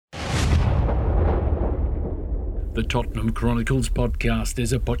The Tottenham Chronicles podcast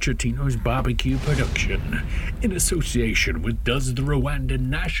is a Pochettino's Barbecue production, in association with Does the Rwandan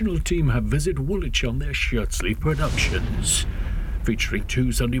National Team Have Visit Woolwich on their shirt sleeve productions, featuring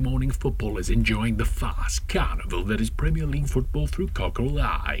two Sunday morning footballers enjoying the fast carnival that is Premier League football through cockerel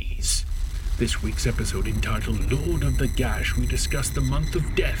eyes. This week's episode, entitled Lord of the Gash, we discuss the month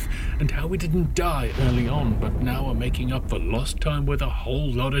of death and how we didn't die early on, but now are making up for lost time with a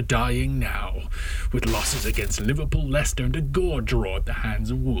whole lot of dying now, with losses against Liverpool, Leicester and a gore draw at the hands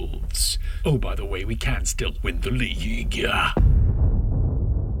of Wolves. Oh, by the way, we can still win the league.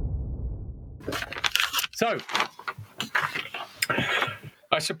 So,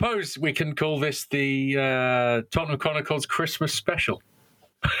 I suppose we can call this the Tottenham Chronicles Christmas special.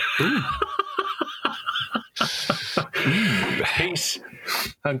 Peace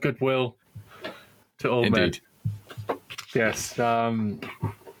and goodwill to all Indeed. men. Yes.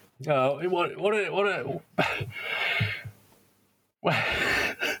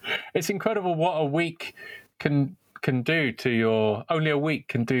 It's incredible what a week can do to your. Only a week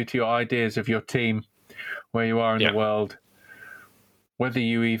can do to your ideas of your team, where you are in the world. Whether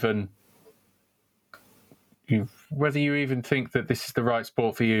you even think that this is the right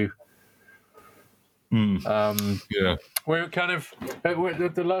sport for you. We're kind of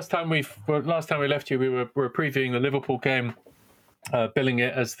the last time we left you, we were previewing the Liverpool game, billing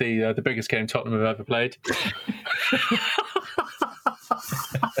it as the biggest game Tottenham have ever played.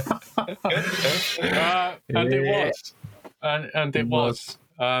 And it was, and it was.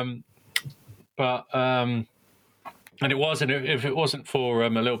 And it was, and if it wasn't for a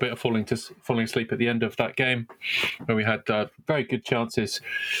little bit of falling asleep at the end of that game, where we had very good chances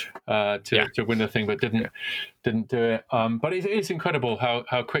to win the thing, but didn't do it. But it's incredible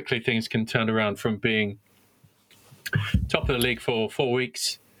how quickly things can turn around from being top of the league for 4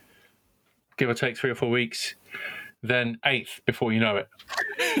 weeks, give or take 3 or 4 weeks, then 8th before you know it.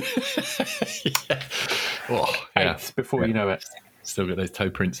 Eighth before you know it. Still got those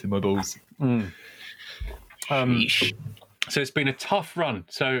toe prints in my balls. So it's been a tough run.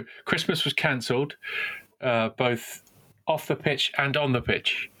 So Christmas was cancelled, both off the pitch and on the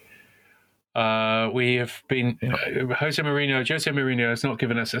pitch. We have been Jose Mourinho has not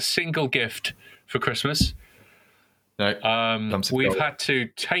given us a single gift for Christmas. No, we've had to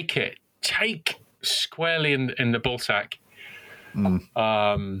take squarely in the ballsack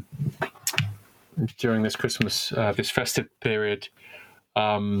during this Christmas, this festive period.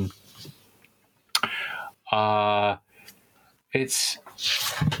 It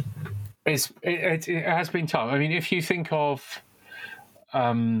has been tough. I mean, if you think of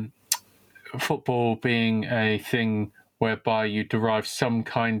football being a thing whereby you derive some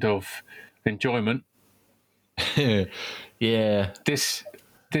kind of enjoyment, this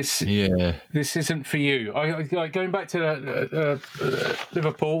isn't for you. Going back to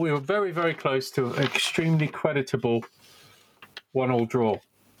Liverpool, we were very, very close to an extremely creditable 1-1 draw.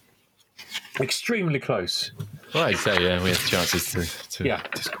 Extremely close. Well, I'd say, we had chances to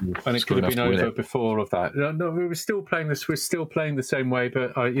score. And it could have been over before all of that. No, we were still playing this. We're still playing the same way,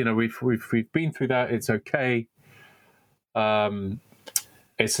 but we've been through that. It's okay.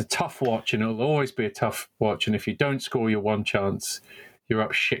 It's a tough watch, and it'll always be a tough watch. And if you don't score your one chance, you're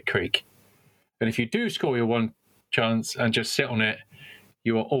up shit creek. And if you do score your one chance and just sit on it,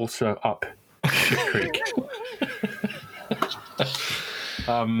 you are also up shit creek.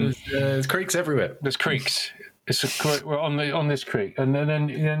 There's creeks everywhere. There's creeks. We're on this creek, and then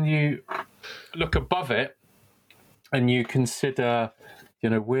you look above it, and you consider,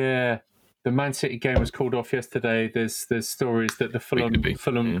 where the Man City game was called off yesterday. There's stories that the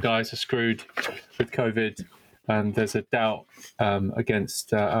Fulham guys are screwed with COVID, and there's a doubt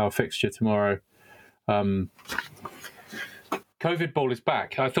against our fixture tomorrow. COVID ball is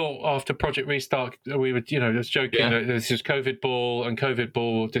back. I thought after Project Restart, we were, just joking that this is COVID ball, and COVID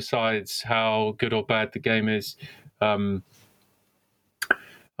ball decides how good or bad the game is. We're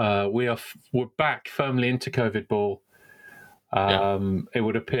back firmly into COVID ball. It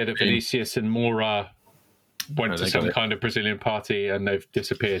would appear that Vinicius and Moura went to some kind of Brazilian party and they've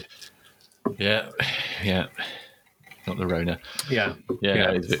disappeared. Yeah. Not the Rona. Yeah.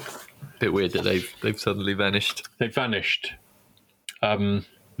 It's a bit weird that they've suddenly vanished. They've vanished. So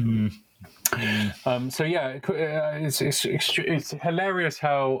it's hilarious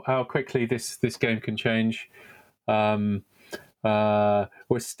how quickly this game can change. We're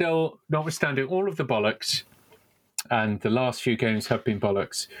still, notwithstanding all of the bollocks, and the last few games have been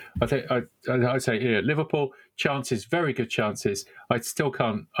bollocks. I think I'd say Liverpool chances, very good chances. I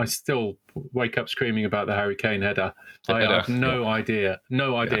still wake up screaming about the Harry Kane header. I have no idea.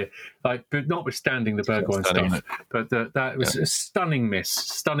 Like, but notwithstanding the Bergwijn stuff, but that was a stunning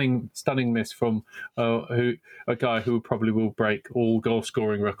miss from a guy who probably will break all goal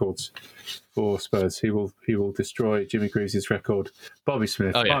scoring records for Spurs. He will destroy Jimmy Greaves' record. Bobby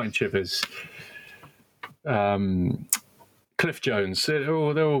Smith, Martin Chivers, Cliff Jones. They're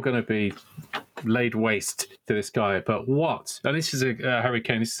all going to be laid waste to this guy. But what? And this is a Harry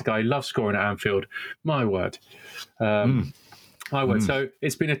Kane. This is a guy who loves scoring at Anfield. My word. My word. So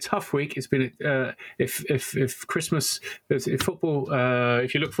it's been a tough week. It's been if Christmas, if football,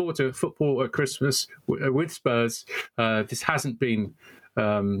 if you look forward to football at Christmas with Spurs, this hasn't been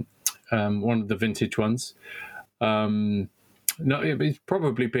one of the vintage ones. No, it's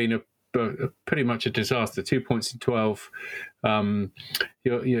probably been pretty much a disaster. 2 points in 12.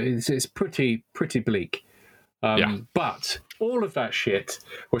 It's pretty bleak. But all of that shit,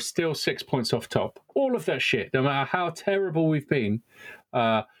 we're still 6 points off top. All of that shit, no matter how terrible we've been,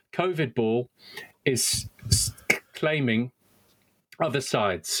 COVID ball is claiming other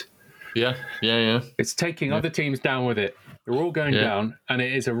sides. Yeah. It's taking other teams down with it. They're all going down, and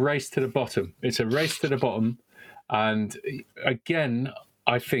it is a race to the bottom. It's a race to the bottom. And again,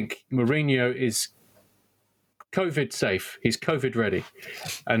 I think Mourinho is COVID safe. He's COVID ready.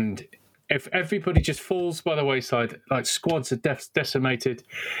 And if everybody just falls by the wayside, like squads are decimated,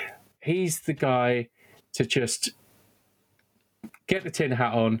 he's the guy to just get the tin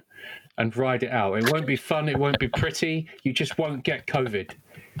hat on and ride it out. It won't be fun. It won't be pretty. You just won't get COVID.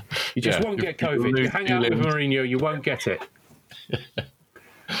 You just won't get COVID. You hang out with Mourinho, you won't get it.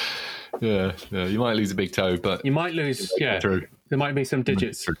 Yeah. You might lose a big toe, but you might lose. Yeah, true. There might be some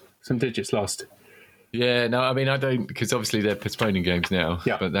digits lost. Yeah, no, I mean, I don't, because obviously they're postponing games now,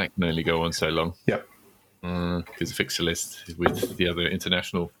 but that can only go on so long. Yep. Because the fixture list with the other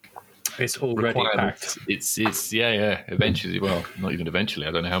international, it's already packed. It's eventually, well, not even eventually,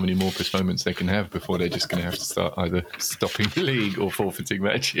 I don't know how many more postponements they can have before they're just going to have to start either stopping the league or forfeiting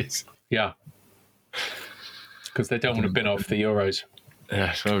matches. Yeah. Because they don't want to bin off the Euros.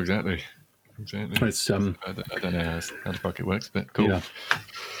 Yeah, so exactly. It's, I don't know how the fuck it works, but cool. Yeah.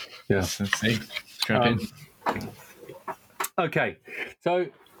 Let's see. Strap in. Okay, so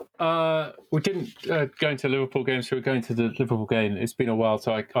we didn't go into Liverpool games, so we're going to the Liverpool game. It's been a while,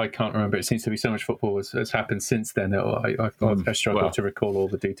 so I can't remember. It seems to be so much football has happened since then. I struggle to recall all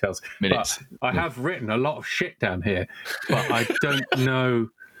the details. Minutes. But I have written a lot of shit down here, but I don't know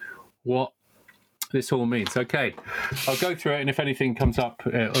what this all means. Okay, I'll go through it, and if anything comes up,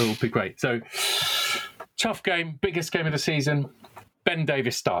 it'll be great. So, tough game, biggest game of the season. Ben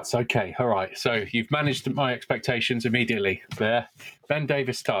Davies starts. Okay, all right. So you've managed my expectations immediately there. Ben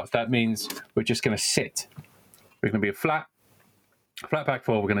Davies starts. That means we're just going to sit. We're going to be a flat back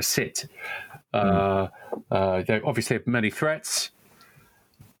four. We're going to sit. They obviously have many threats.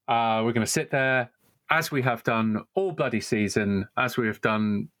 We're going to sit there, as we have done all bloody season, as we have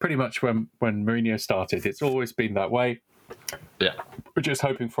done pretty much when Mourinho started. It's always been that way. Yeah. We're just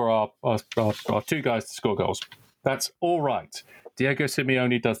hoping for our two guys to score goals. That's all right. Diego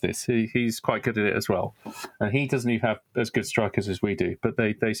Simeone does this. He's quite good at it as well. And he doesn't even have as good strikers as we do, but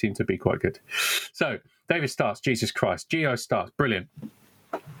they seem to be quite good. So, Davies starts. Jesus Christ. Gio starts. Brilliant.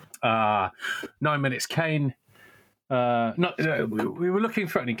 9 minutes, Kane. We were looking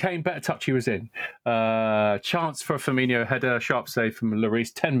threatening. Kane, better touch he was in. Chance for a Firmino header. Sharp save from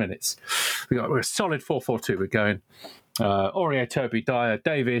Lloris. 10 minutes. We're a solid 4-4-2. We're going. Aurier, Toby, Dyer,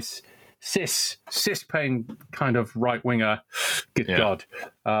 Davies. Sis playing kind of right winger, good God,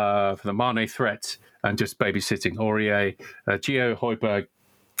 for the Mane threat and just babysitting Aurier, Gio, Højbjerg,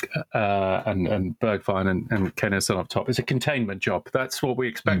 and Bergwijn and Kennerson up top. It's a containment job. That's what we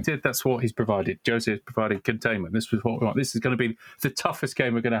expected. That's what he's provided. Jose has provided containment. This was what we want. This is going to be the toughest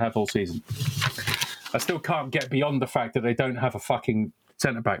game we're going to have all season. I still can't get beyond the fact that they don't have a fucking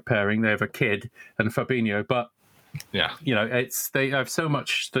centre-back pairing. They have a Kid and Fabinho, but yeah, they have so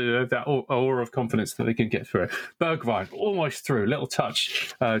much that aura of confidence that they can get through it. Bergwijn almost through, little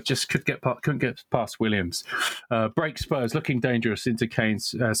touch, just couldn't get past Williams. Break Spurs, looking dangerous into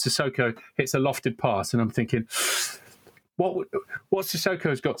Kane's. Sissoko hits a lofted pass, and I'm thinking, what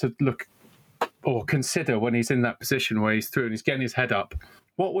Sissoko's got to look or consider when he's in that position where he's through and he's getting his head up.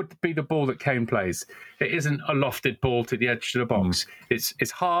 What would be the ball that Kane plays? It isn't a lofted ball to the edge of the box.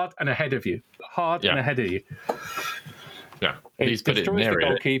 It's hard and ahead of you. And ahead of you. Yeah. It destroys the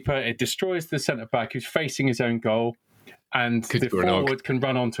goalkeeper. It destroys the centre-back who's facing his own goal. And the forward can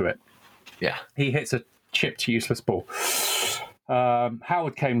run onto it. Yeah. He hits a chipped, useless ball.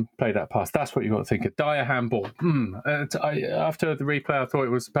 Howard Kane played that pass. That's what you've got to think of. Dyer handball. After the replay, I thought it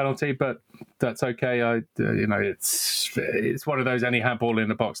was a penalty, but that's okay. It's one of those, any handball in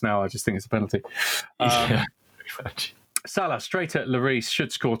the box now, I just think it's a penalty. Yeah, very much. Salah straight at Lloris,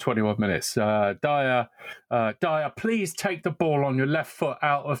 should score 21 minutes. Dyer, please take the ball on your left foot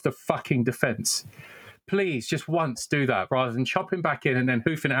out of the fucking defence. Please, just once do that rather than chopping back in and then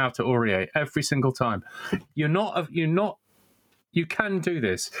hoofing it out to Aurier every single time. You can do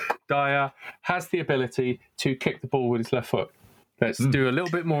this. Dyer has the ability to kick the ball with his left foot. Let's do a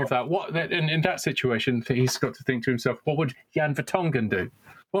little bit more of that. In that situation, he's got to think to himself, what would Jan Vertonghen do?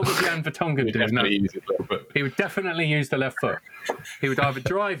 What would Jan Vertonghen do? No, he would definitely use the left foot. He would either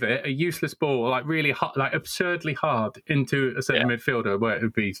drive it, a useless ball, like really hard, like absurdly hard, into a centre midfielder, where it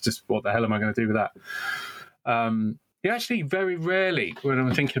would be just, what the hell am I going to do with that? He actually very rarely, when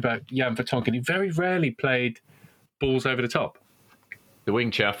I'm thinking about Jan Vertonghen, he very rarely played balls over the top. The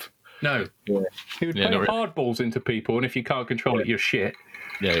wing chaff. No. Yeah. He would play hard balls into people, and if you can't control it, you're shit.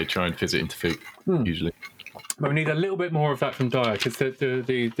 Yeah, he'd try and fizz it into feet, usually. But we need a little bit more of that from Dyer, because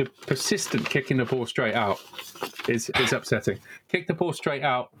the persistent kicking the ball straight out is upsetting. Kick the ball straight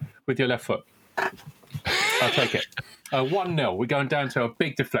out with your left foot. I'll take it. 1-0. We're going down to a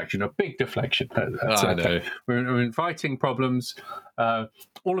big deflection. That's okay. We're inviting problems.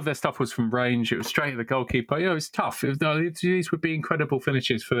 All of their stuff was from range. It was straight at the goalkeeper. It was tough. These would be incredible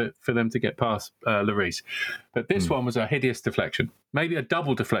finishes for them to get past Lloris. But this one was a hideous deflection. Maybe a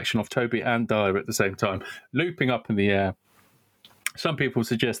double deflection off Toby and Dyer at the same time, looping up in the air. Some people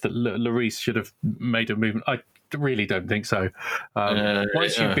suggest that Lloris should have made a movement. I really don't think so.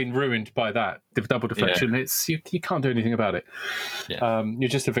 Once you've been ruined by that, the double deflection, it's you can't do anything about it. Yeah. You're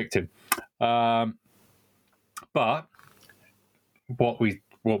just a victim. But what we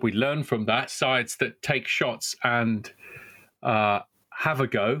learn from that, sides that take shots and have a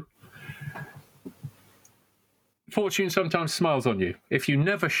go, fortune sometimes smiles on you. If you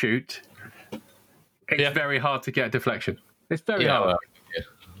never shoot, it's very hard to get a deflection. It's very hard.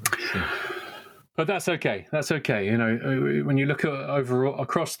 But that's okay. That's okay. When you look at overall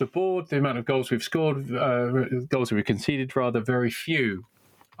across the board, the amount of goals we've scored, goals we've conceded, rather, very few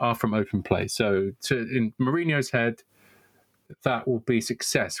are from open play. So in Mourinho's head, that will be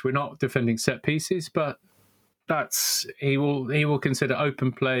success. We're not defending set pieces, but he will consider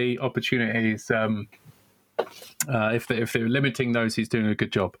open play opportunities. If they're limiting those, he's doing a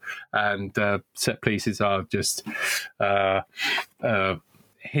good job. And set pieces are just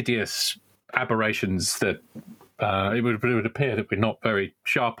hideous aberrations that it would appear that we're not very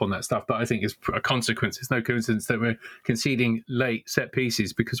sharp on that stuff, but I think it's a consequence. It's no coincidence that we're conceding late set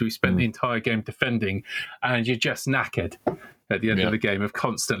pieces because we spent the entire game defending, and you're just knackered at the end of the game of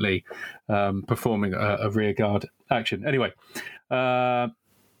constantly performing a rear guard action. Anyway, Gio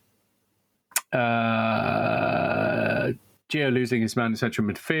losing his man in central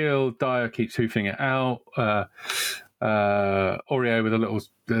midfield. Dyer keeps hoofing it out. Aurier with a little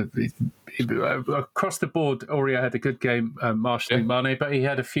across the board. Aurier had a good game, marshalling Mane, but he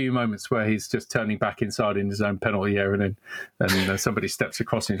had a few moments where he's just turning back inside in his own penalty area, and then somebody steps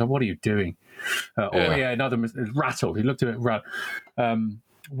across him. He's like, "What are you doing?" Aurier, another rattled. He looked at it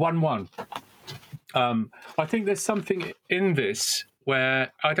 1-1. I think there's something in this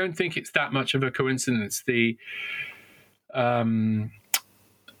where I don't think it's that much of a coincidence.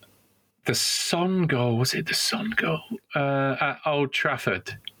 The Son goal, was it the Son goal at Old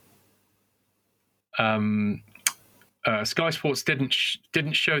Trafford? Sky Sports didn't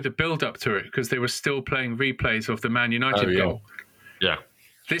show the build up to it because they were still playing replays of the Man United goal. Yeah,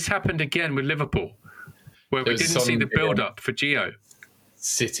 this happened again with Liverpool, where we didn't see the build up for Gio.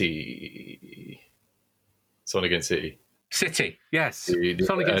 Son against City. City, yes.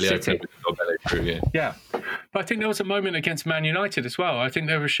 Son against City. Yeah. But I think there was a moment against Man United as well. I think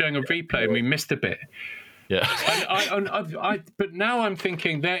they were showing a replay and we missed a bit. Yeah. But now I'm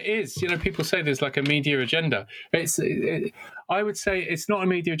thinking there is, people say there's like a media agenda. I would say it's not a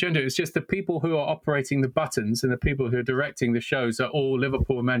media agenda. It's just the people who are operating the buttons and the people who are directing the shows are all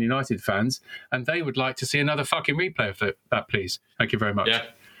Liverpool and Man United fans, and they would like to see another fucking replay of that, please. Thank you very much. Yeah.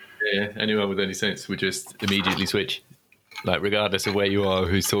 Anyone with any sense would just immediately switch. Like, regardless of where you are,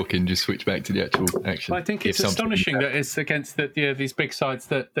 who's talking, just switch back to the actual action. I think it's astonishing that it's against these big sides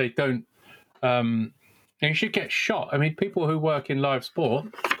that they don't. You should get shot. I mean, people who work in live sport,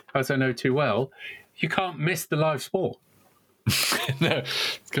 as I know too well, you can't miss the live sport. No,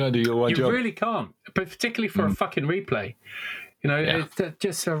 it's kind of your one job. You really can't, but particularly for a fucking replay. It's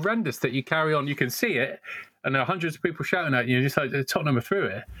just horrendous that you carry on. You can see it, and there are hundreds of people shouting at you, just like Tottenham are through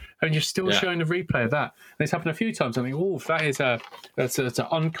it, and you're still showing the replay of that. And it's happened a few times. I think, that's an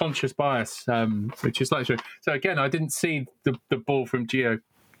unconscious bias, which is like true. So again, I didn't see the ball from Gio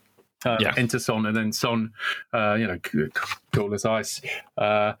into Son, and then Son, cool as ice.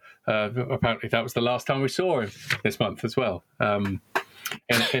 Apparently, that was the last time we saw him this month as well.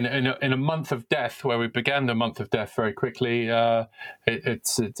 In a month of death, where we began the month of death very quickly, it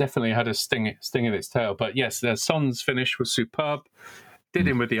definitely had a sting in its tail. But yes, Son's finish was superb. Did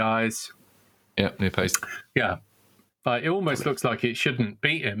him with the eyes. Yeah, near post. Yeah, it almost looks like it shouldn't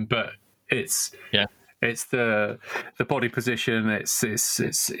beat him, but it's the body position.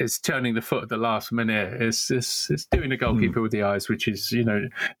 It's turning the foot at the last minute. It's doing the goalkeeper with the eyes, which is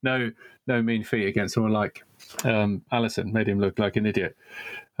no mean feat against someone like Alisson. Made him look like an idiot.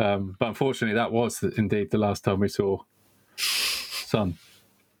 But unfortunately, that was indeed the last time we saw Son.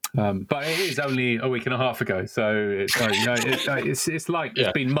 But it is only a week and a half ago, so it's like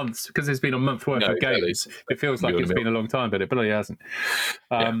it's been months, because there's been a month worth of games. It feels like it's been a long time, but it really hasn't.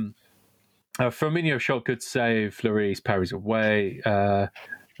 Firmino shot, good save. Lloris parries away.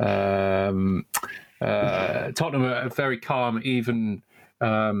 Tottenham are very calm, even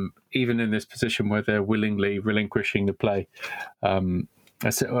in this position where they're willingly relinquishing the play.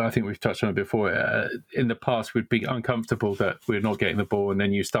 I think we've touched on it before. In the past, we'd be uncomfortable that we're not getting the ball, and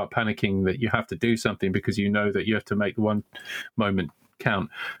then you start panicking that you have to do something because you know that you have to make one moment count.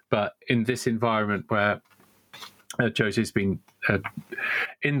 But in this environment where Jose's been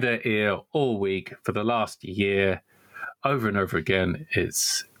in their ear all week for the last year, over and over again,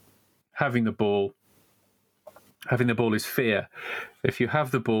 it's having the ball. Having the ball is fear. If you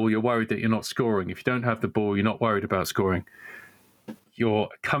have the ball, you're worried that you're not scoring. If you don't have the ball, you're not worried about scoring. You're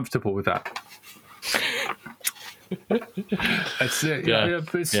comfortable with that.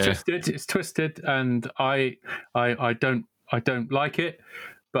 It's twisted, and I don't like it,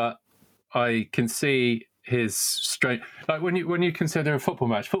 but I can see his strength. Like when you consider a football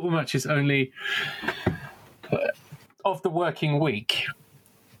match is only of the working week.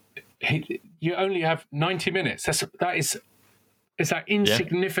 You only have 90 minutes. That is that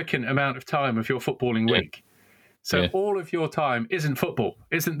insignificant amount of time of your footballing week. So all of your time isn't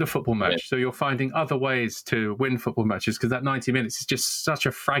the football match. Yeah. So you're finding other ways to win football matches, because that 90 minutes is just such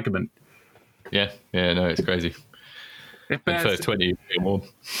a fragment. Yeah, no, it's crazy. The first 20 more.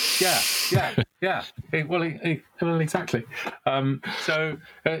 Yeah. Well, exactly. So,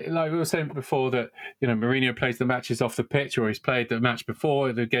 like we were saying before, that Mourinho plays the matches off the pitch, or he's played the match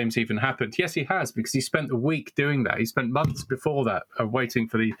before the game's even happened. Yes, he has, because he spent a week doing that. He spent months before that waiting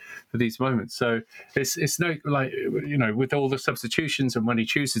for these moments. So it's no with all the substitutions and when he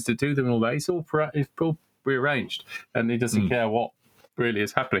chooses to do them and all that, it's all prearranged, and he doesn't care what really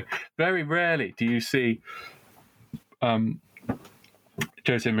is happening. Very rarely do you see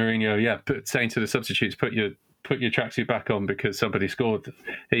Jose Mourinho, saying to the substitutes, put your tracksuit back on because somebody scored.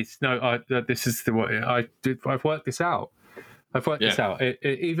 This is the way I did. I've worked this out. This out.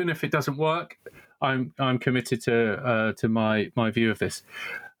 Even if it doesn't work, I'm committed to my view of this.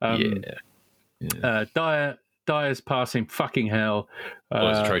 Dyer's passing, fucking hell.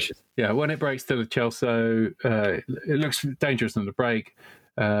 It's atrocious. Yeah, when it breaks to the Chelsea, it looks dangerous on the break.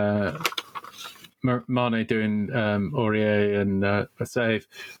 Mane doing Aurier and a save.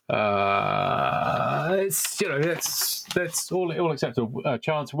 That's all acceptable.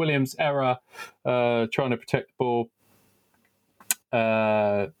 Chance Williams error, trying to protect the ball.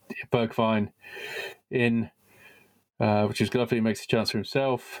 Bergwijn in, which is lovely. Makes a chance for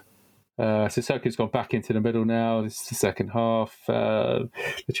himself. Sissoko's gone back into the middle now. This is the second half. The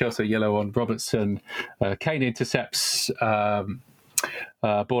Chelsea yellow on Robertson. Kane intercepts.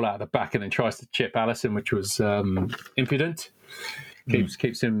 Ball out of the back and then tries to chip Alisson, which was impudent.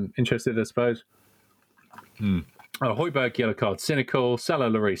 Keeps him interested, I suppose. Højbjerg, yellow card, cynical. Salah,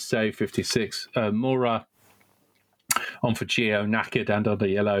 Lloris, save, 56. Moura on for Gio, knackered and under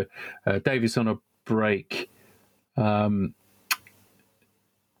yellow. Davies on a break.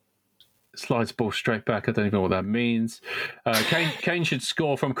 Slides ball straight back. I don't even know what that means. Kane should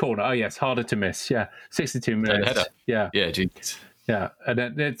score from corner. Oh, yes, harder to miss. Yeah, 62 minutes. Yeah, geez. Yeah, and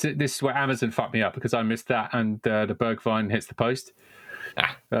then this is where Amazon fucked me up, because I missed that, and the Bergwijn hits the post.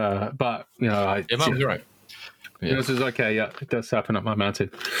 But you're right. Yeah. This is okay. Yeah, it does happen up my mountain.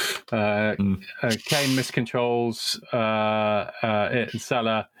 Kane miscontrols it, and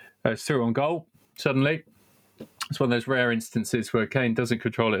Salah through on goal suddenly. It's one of those rare instances where Kane doesn't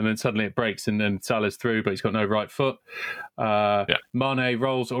control it and then suddenly it breaks and then Salah's through, but he's got no right foot. Mane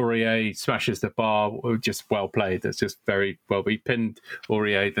rolls Aurier, smashes the bar, just well played. That's just very well. He pinned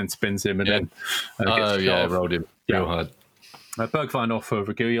Aurier, then spins him and then rolled him real hard. Bergwijn off for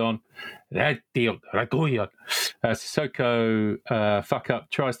Reguilon. Sissoko fuck up,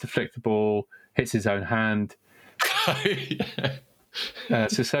 tries to flick the ball, hits his own hand.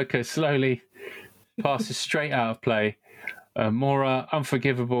 Sissoko slowly passes straight out of play. Mora,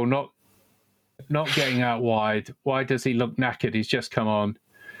 unforgivable, not getting out wide. Why does he look knackered? He's just come on.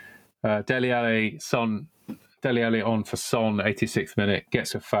 Dele Alli on for Son, 86th minute,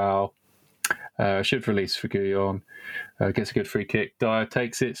 gets a foul. Should release for Guillon. Gets a good free kick. Dyer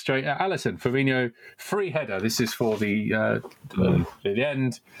takes it straight at Alisson. Firmino, free header. This is for the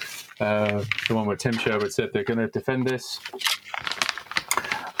end. The one where Tim Sherwood said they're going to defend this.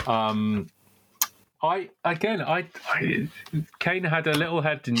 Kane had a little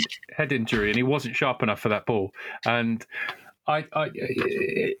head injury and he wasn't sharp enough for that ball. And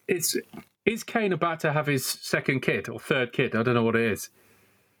is Kane about to have his second kid or third kid? I don't know what it is,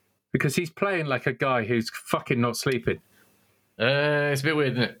 because he's playing like a guy who's fucking not sleeping. It's a bit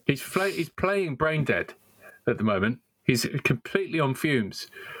weird, isn't it? He's playing brain dead at the moment. He's completely on fumes.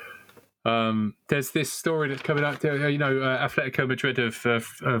 There's this story that's coming out. Atletico Madrid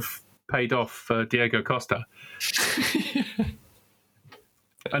have paid off Diego Costa.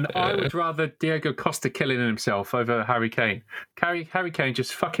 And I would rather Diego Costa killing himself over Harry Kane. Harry Kane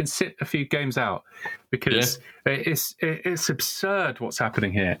just fucking sit a few games out, because it's absurd what's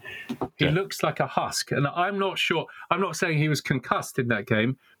happening here. He looks like a husk, and I'm not sure. I'm not saying he was concussed in that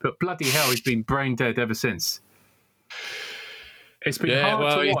game, but bloody hell, he's been brain dead ever since. It's been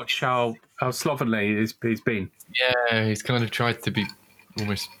hard to watch how slovenly he's been. Yeah, he's kind of tried to be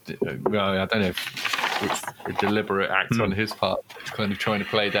almost. Well, I don't know if it's a deliberate act on his part. He's kind of trying to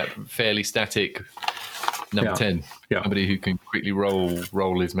play that fairly static number 10, somebody who can quickly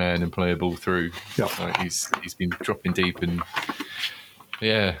roll his man and play a ball through. Yeah. He's been dropping deep, and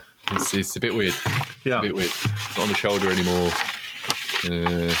it's a bit weird. Yeah, a bit weird. Not on the shoulder anymore.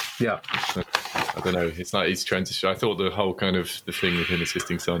 I don't know. It's like he's trying to. I thought the whole kind of the thing with him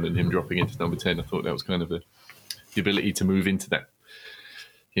assisting Son and him dropping into number 10. I thought that was kind of the ability to move into that.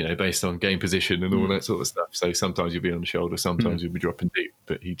 Based on game position and all that sort of stuff. So sometimes you'll be on the shoulder, sometimes you'll be dropping deep,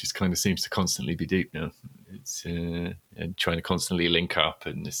 but he just kind of seems to constantly be deep now. It's and trying to constantly link up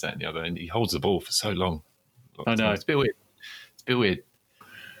and this, that, and the other. And he holds the ball for so long. I know. It's a bit weird.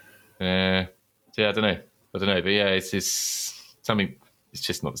 I don't know. But it's something. It's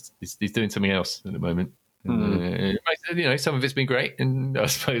just not. He's doing something else at the moment. Some of it's been great, and I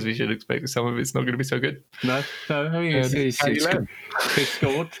suppose we should expect that some of it's not going to be so good. No. I mean, he's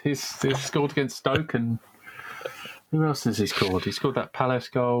scored. He's scored against Stoke, and who else has he scored? He scored that Palace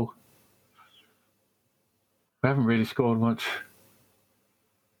goal. We haven't really scored much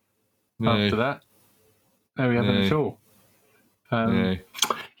after that. No, we haven't at all.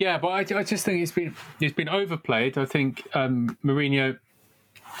 Yeah, but I just think he's been overplayed. I think Mourinho.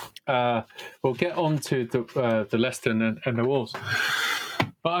 We'll get on to the Leicester and the Wolves,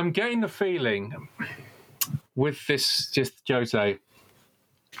 but I'm getting the feeling with this just Jose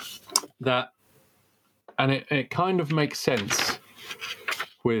that, and it kind of makes sense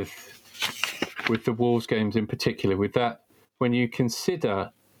with the Wolves games in particular, with that when you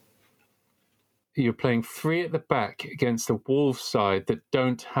consider you're playing three at the back against the Wolves side that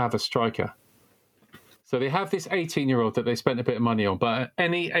don't have a striker. So they have this 18-year-old that they spent a bit of money on, but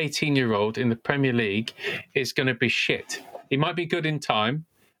any 18-year-old in the Premier League is going to be shit. He might be good in time,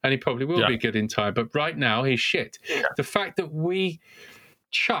 and he probably will be good in time, but right now he's shit. Yeah. The fact that we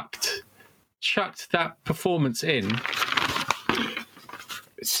chucked that performance in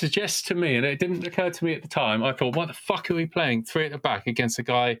suggests to me, and it didn't occur to me at the time, I thought, what the fuck are we playing three at the back against a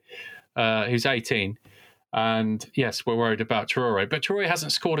guy who's 18? And yes, we're worried about Traore, but Traore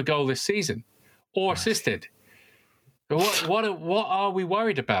hasn't scored a goal this season. Or assisted. What are we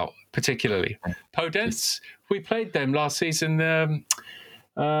worried about particularly? Podence, we played them last season. Red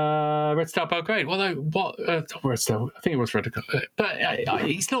Star Belgrade. Well, no, Red Star? I think it was Red Star. But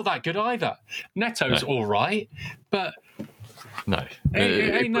he's not that good either. Neto's all right, but no,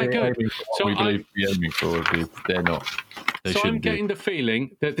 ain't that good. So we believe they're not. So I'm getting the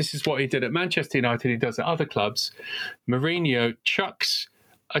feeling that this is what he did at Manchester United. He does at other clubs. Mourinho chucks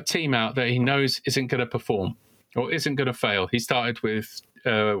a team out that he knows isn't going to perform or isn't going to fail. He started with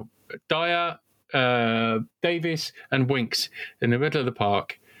Dyer, Davies and Winks in the middle of the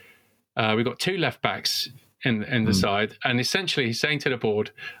park. We've got two left backs in the side, and essentially he's saying to the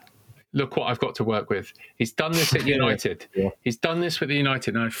board, look what I've got to work with. He's done this at United. He's done this with the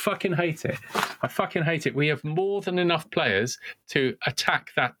United, and I fucking hate it. I fucking hate it. We have more than enough players to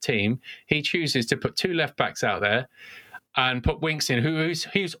attack that team. He chooses to put 2 left backs out there and put Winks in,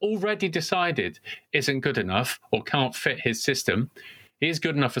 who's already decided isn't good enough or can't fit his system. He is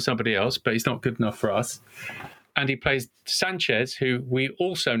good enough for somebody else, but he's not good enough for us. And he plays Sanchez, who we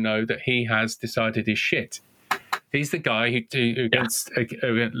also know that he has decided is shit. He's the guy who against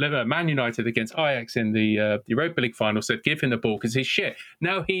Man United against Ajax in the Europa League final said, give him the ball because he's shit.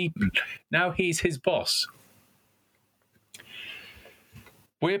 Now he's his boss.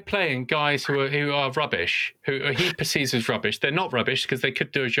 We're playing guys who are rubbish, who he perceives as rubbish. They're not rubbish because they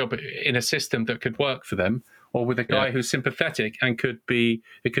could do a job in a system that could work for them, or with a guy who's sympathetic and could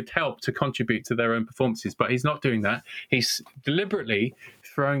help to contribute to their own performances. But he's not doing that. He's deliberately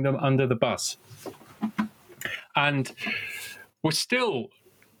throwing them under the bus. And we're still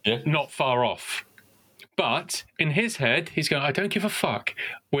not far off. But in his head, he's going, I don't give a fuck.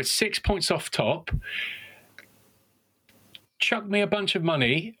 We're 6 points off top. Chuck me a bunch of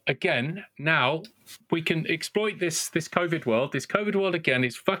money again. Now we can exploit this COVID world. This COVID world again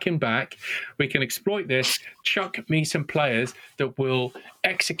is fucking back. We can exploit this. Chuck me some players that will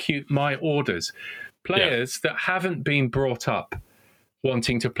execute my orders. Players that haven't been brought up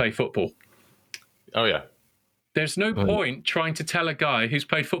wanting to play football. Oh, yeah. There's no point trying to tell a guy who's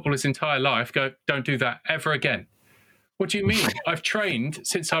played football his entire life, go, don't do that ever again. What do you mean? I've trained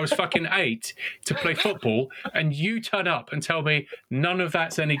since I was fucking 8 to play football, and you turn up and tell me none of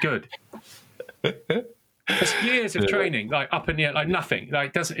that's any good. It's years of training, like up in the air, like nothing.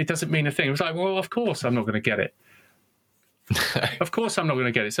 Like it doesn't mean a thing. It was like, well, of course I'm not going to get it. Of course I'm not going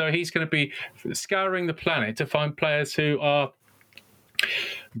to get it. So he's going to be scouring the planet to find players who are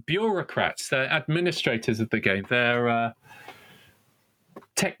bureaucrats. They're administrators of the game. They're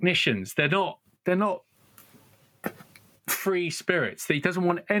technicians. They're not free spirits. He doesn't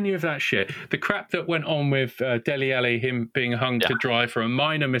want any of that shit. The crap that went on with Dele Alli, him being hung to dry for a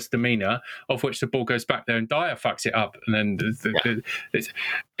minor misdemeanor, of which the ball goes back there and Dyer fucks it up, and then it's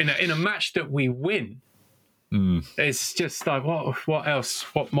in a match that we win. It's just like what else?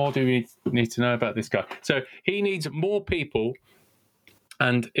 What more do we need to know about this guy? So he needs more people,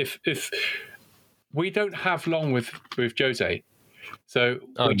 and if we don't have long with Jose, so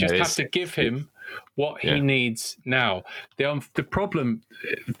we just have to give him what he needs now. The problem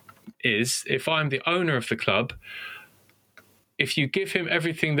is, if I'm the owner of the club, if you give him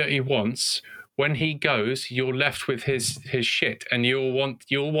everything that he wants, when he goes, you're left with his shit, and you'll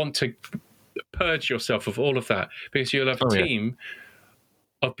want to purge yourself of all of that, because you'll have a team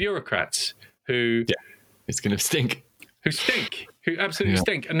of bureaucrats who it's going to stink. Who absolutely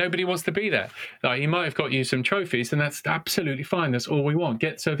stink, and nobody wants to be there. Like, he might have got you some trophies, and that's absolutely fine. That's all we want.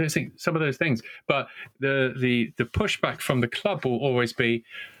 So there's some of those things, but the pushback from the club will always be,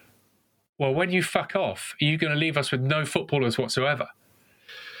 well, when you fuck off, are you going to leave us with no footballers whatsoever?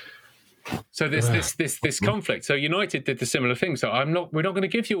 So this conflict. So United did the similar thing. So we're not going to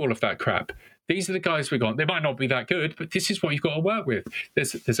give you all of that crap. These are the guys we got. They might not be that good, but this is what you've got to work with.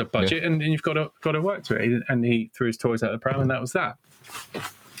 There's a budget, and you've got to work to it. And he threw his toys out of the pram, and that was that.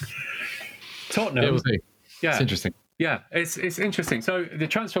 Tottenham. It's interesting. Yeah, it's interesting. So the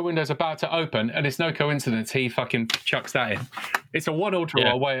transfer window's about to open, and it's no coincidence he fucking chucks that in. It's a 1-1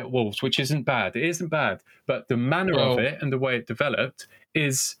 draw away at Wolves, which isn't bad. It isn't bad, but the manner of it and the way it developed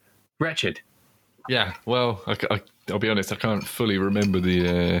is wretched. Yeah, well, I'll be honest. I can't fully remember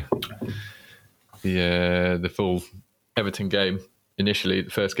the full Everton game initially, the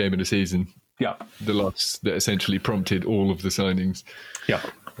first game of the season. Yeah, the loss that essentially prompted all of the signings. Yeah,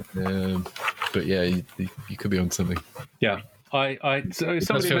 but yeah, you could be on something. Yeah, so it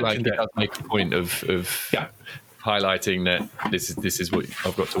does feel like it does make a point of highlighting that this is what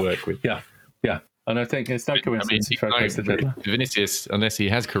I've got to work with. Yeah. And I think it's no coincidence. Vinicius, unless he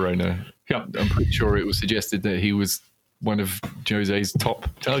has corona, I'm pretty sure it was suggested that he was one of Jose's top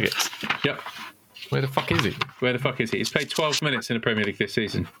targets. Yep. Where the fuck is he? He's played 12 minutes in the Premier League this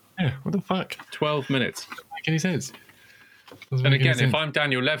season. Yeah, what the fuck? 12 minutes. Doesn't make any sense. And again, if I'm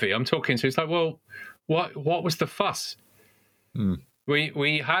Daniel Levy, I'm talking to, it's like, well, what was the fuss?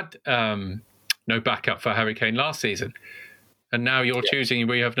 We had no backup for Harry Kane last season. And now you're choosing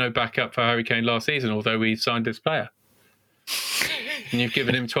we have no backup for Harry Kane last season, although we signed this player. And you've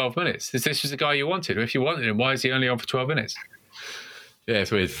given him 12 minutes. This was the guy you wanted. If you wanted him, why is he only on for 12 minutes? Yeah,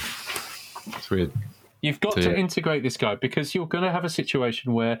 it's weird. You've got to integrate this guy, because you're going to have a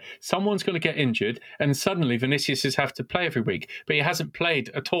situation where someone's going to get injured and suddenly Vinicius has to play every week, but he hasn't played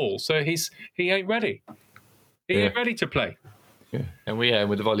at all. So he ain't ready. He ain't ready to play. Yeah, and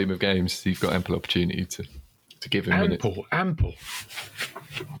with the volume of games, you've got ample opportunity to give him ample.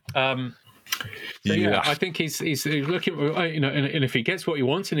 I think he's looking, and if he gets what he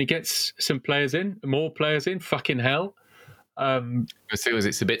wants and he gets more players in, fucking hell. Was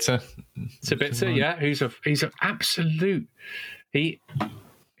it Sabitzer? Sabitzer, yeah, he's an absolute. He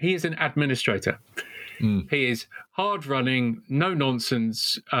is an administrator. He is hard running, no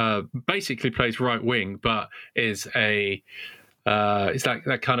nonsense. Basically plays right wing, but is it's like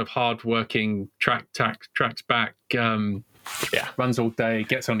that kind of hard working, tracks back. Runs all day,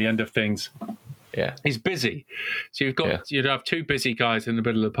 gets on the end of things. Yeah, he's busy. So you'd have two busy guys in the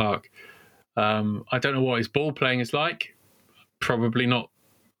middle of the park. I don't know what his ball playing is like. Probably not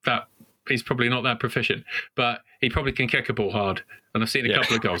that. He's probably not that proficient, but he probably can kick a ball hard. And I've seen a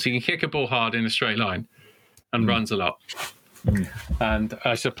couple of goals. He can kick a ball hard in a straight line and runs a lot. And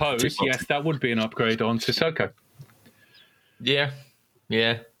I suppose, yes, that would be an upgrade on Sissoko. Yeah.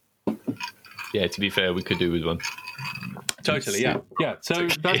 To be fair, we could do with one. Totally, yeah. So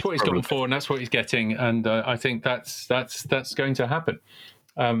that's what he's gone for, and that's what he's getting, and I think that's going to happen.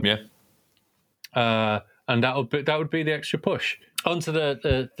 And that would be the extra push. On to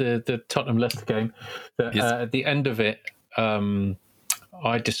the Tottenham Leicester game. At the end of it, I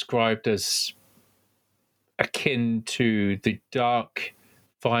described as akin to the dark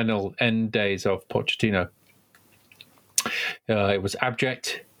final end days of Pochettino. It was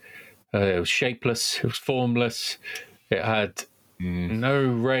abject. It was shapeless. It was formless. It had no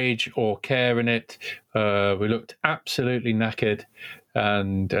rage or care in it. We looked absolutely knackered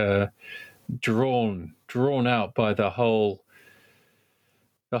and drawn out by the whole.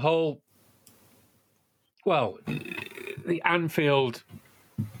 Well, the Anfield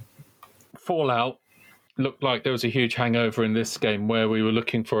fallout looked like there was a huge hangover in this game where we were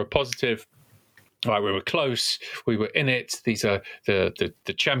looking for a positive. Right, we were close. We were in it. These are the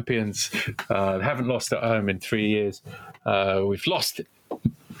champions. They haven't lost at home in 3 years. We've lost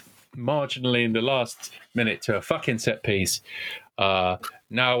marginally in the last minute to a fucking set piece.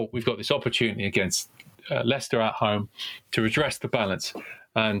 Now we've got this opportunity against Leicester at home to redress the balance,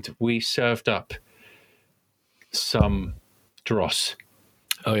 and we served up some dross.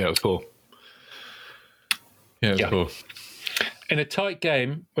 Oh yeah, it was poor. Yeah, it was poor. In a tight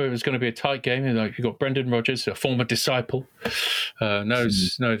game, where it was going to be a tight game, you've got Brendan Rodgers, a former disciple,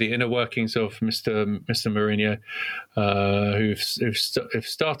 knows the inner workings of Mr. Mourinho, who've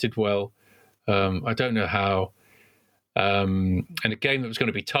started well. I don't know how. And a game that was going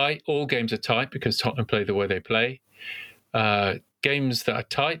to be tight. All games are tight because Tottenham play the way they play. Games that are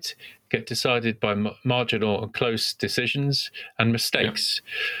tight get decided by marginal and close decisions and mistakes. Yeah.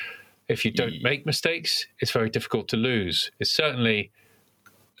 If you don't make mistakes, it's very difficult to lose. It's certainly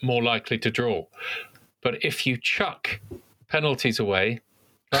more likely to draw. But if you chuck penalties away,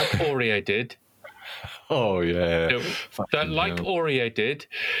 like Aurier did. Oh, yeah. Aurier did.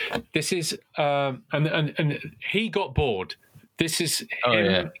 This is... and he got bored. This is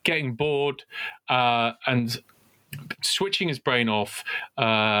him getting bored and switching his brain off,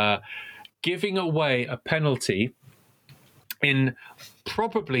 giving away a penalty in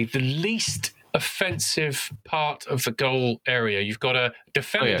probably the least offensive part of the goal area. You've got a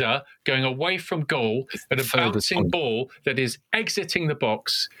defender going away from goal at a bouncing ball that is exiting the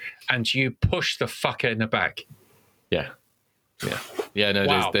box, and you push the fucker in the back. Yeah.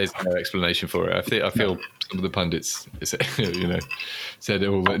 No, there's no explanation for it. I feel some of the pundits, said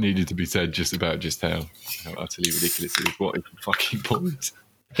all that needed to be said just about just how utterly ridiculous it is. What is the fucking point?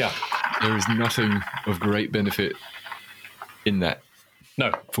 Yeah, there is nothing of great benefit in that.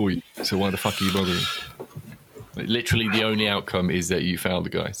 No. For you. So why the fuck are you bothering? Like, literally the only outcome is that you foul the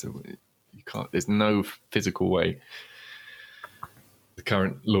guy. So you can't. There's no physical way. The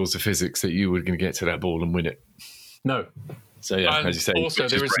current laws of physics that you were going to get to that ball and win it. No. So as you say. Also,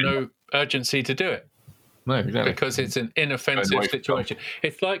 there is no urgency to do it. No, exactly. Because it's an inoffensive situation.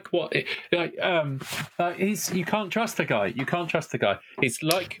 It's like you can't trust the guy. You can't trust the guy. It's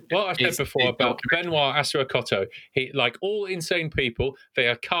like what I said before about Benoit Asuakoto. He, like all insane people, they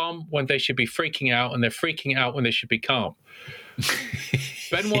are calm when they should be freaking out, and they're freaking out when they should be calm.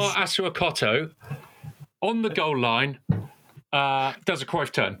 Benoit Asuakoto on the goal line does a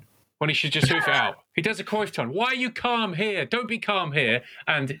Cruyff turn when he should just hoof it out. He does a Cruyff turn. Why are you calm here? Don't be calm here.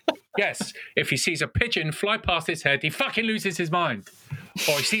 And yes, if he sees a pigeon fly past his head, he fucking loses his mind.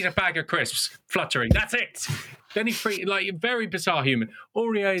 Or he sees a bag of crisps fluttering. That's it. Then very bizarre human.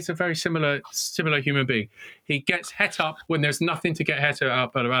 Aurier is a very similar human being. He gets het up when there's nothing to get het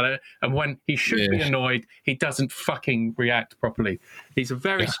up about it, and when he should be annoyed, he doesn't fucking react properly. He's a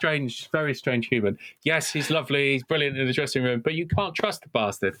very strange human. Yes, he's lovely, he's brilliant in the dressing room, but you can't trust the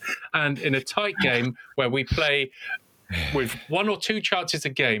bastard. And in a tight game where we play with 1 or 2 chances a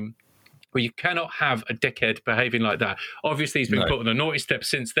game, where you cannot have a dickhead behaving like that. Obviously, he's been put on a naughty step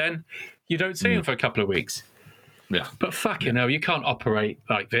since then. You don't see him for a couple of weeks. Yeah. But fucking hell, you can't operate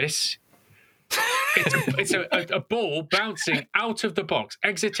like this. It's a ball bouncing out of the box,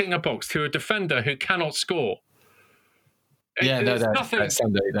 exiting a box to a defender who cannot score. Yeah, that's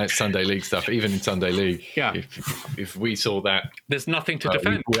Sunday League stuff. Even in Sunday League, if we saw that, there's nothing to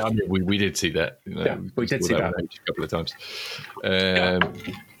defend. We did see that. We did see that a couple of times.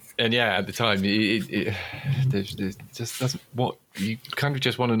 And at the time, it just doesn't. What you kind of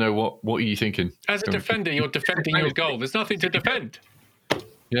just want to know what are you thinking? As a defender, you're defending your goal. There's nothing to defend.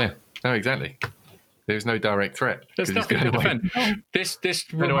 Yeah, no, exactly. There's no direct threat. There's nothing to defend. This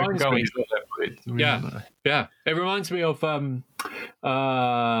reminds me. Yeah. It reminds me of.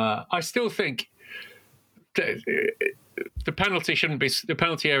 I still think the penalty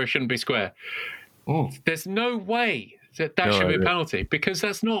area shouldn't be square. There's no way that should be a penalty, because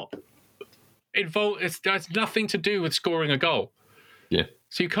that's not involved. It has nothing to do with scoring a goal. Yeah.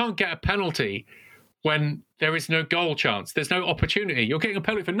 So you can't get a penalty when there is no goal chance. There's no opportunity. You're getting a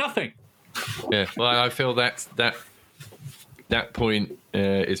penalty for nothing. Yeah. Well, I feel that point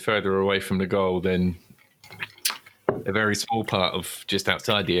is further away from the goal than a very small part of just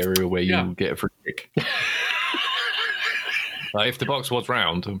outside the area where you get a free kick. If the box was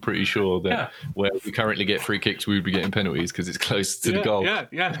round, I'm pretty sure that where we currently get free kicks, we would be getting penalties because it's close to the goal. Yeah.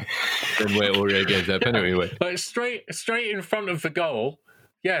 Than where Aurier gave that penalty away. Like straight in front of the goal,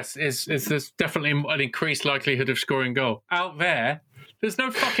 yes, there's definitely an increased likelihood of scoring goal. Out there, there's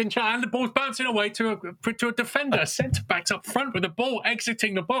no fucking chance. And the ball's bouncing away to a defender. Centre-back's up front with the ball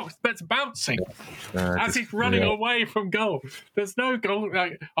exiting the box. That's bouncing as he's running away from goal. There's no goal.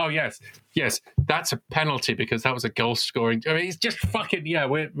 Yes, that's a penalty because that was a goal scoring. I mean, it's just fucking,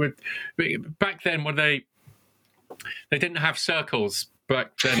 we're back then when they didn't have circles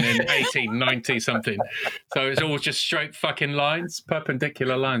back then in 1890 something. So it's all just straight fucking lines,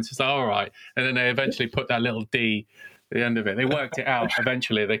 perpendicular lines. It's like, all right. And then they eventually put that little D the end of it. They worked it out.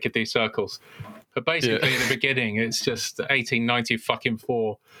 Eventually, they could do circles. But basically, in the beginning, it's just 1890 fucking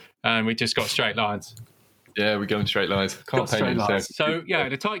 4, and we just got straight lines. Yeah, we're going straight lines. Can't pay straight lines. So, in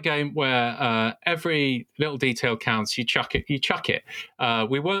a tight game where every little detail counts, you chuck it.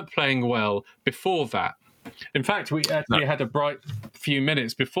 We weren't playing well before that. In fact, we actually had a bright few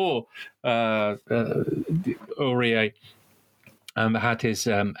minutes before Aurier had his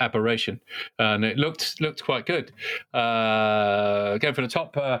aberration, and it looked quite good. Going from the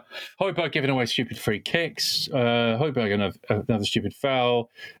top, Højbjerg giving away stupid free kicks. Højbjerg another stupid foul.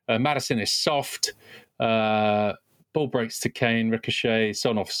 Maddison is soft. Ball breaks to Kane, ricochet,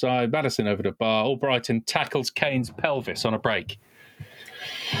 Son offside. Maddison over the bar. Albrighton tackles Kane's pelvis on a break.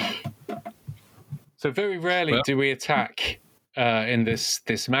 So very rarely do we attack in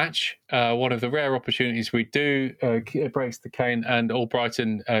this match. One of the rare opportunities we do, it breaks to Kane, and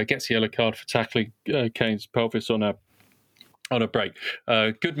Albrighton gets a yellow card for tackling Kane's pelvis on a break.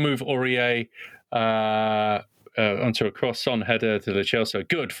 Good move, Aurier, onto a cross, on header to the Chelsea.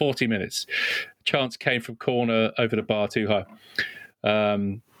 Good, 40 minutes. Chance came from corner over the bar, too high.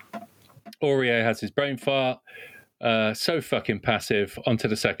 Aurier has his brain fart. So fucking passive onto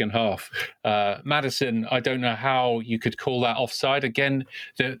the second half. Maddison, I don't know how you could call that offside. Again,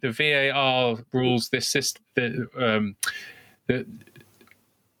 the VAR rules, this system,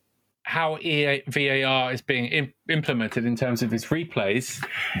 how VAR is being implemented in terms of its replays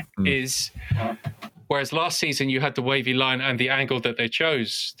is, whereas last season you had the wavy line and the angle that they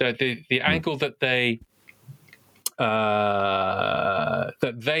chose, the angle that they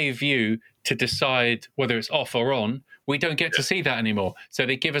view to decide whether it's off or on, we don't get to see that anymore. So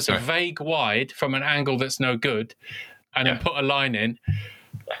they give us a vague wide from an angle that's no good, and then put a line in.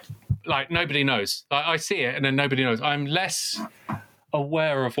 Like, nobody knows. I see it, and then nobody knows. I'm less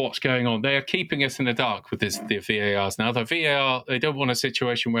aware of what's going on. They are keeping us in the dark with the VARs now. The VAR, they don't want a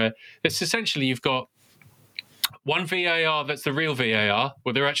situation where it's essentially you've got one VAR that's the real VAR,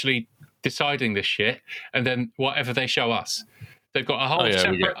 where they're actually deciding this shit, and then whatever they show us. They've got a whole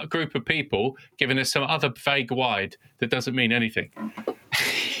separate group of people giving us some other vague wide that doesn't mean anything.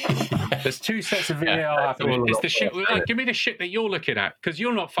 There's two sets of VAR happening. It's the shit. Give me the shit that you're looking at, because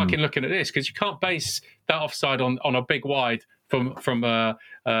you're not fucking looking at this, because you can't base that offside on a big wide from a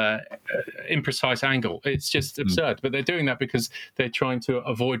imprecise angle. It's just absurd. But they're doing that because they're trying to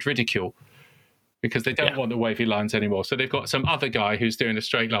avoid ridicule, because they don't want the wavy lines anymore. So they've got some other guy who's doing a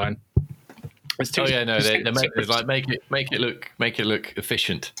straight line. They make it look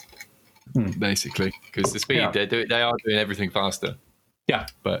efficient, basically, because the speed they are doing everything faster. Yeah,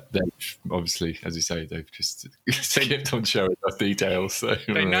 but they've obviously, as you say, they've just skipped on showing us details. So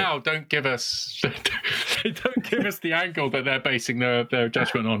they now don't give us the angle that they're basing their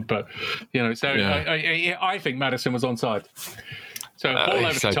judgment on. But I think Maddison was onside. So ball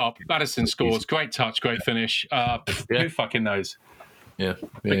over the top, Maddison scores, great touch, great finish. Who fucking knows? Yeah,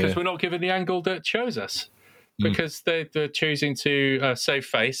 because we're not given the angle that shows us. Because they're choosing to save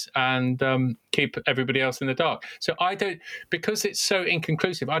face and keep everybody else in the dark. So because it's so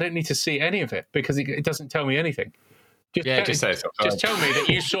inconclusive, I don't need to see any of it, because it doesn't tell me anything. Just say it's offside. Just tell me that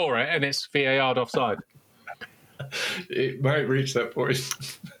you saw it and it's VAR offside. It might reach that point.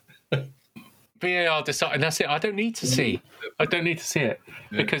 VAR decide, and that's it. I don't need to see. It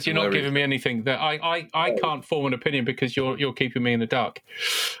because you're not giving me anything that I can't form an opinion, because you're keeping me in the dark.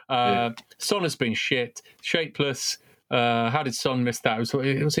 Son has been shapeless. How did Son miss that? Was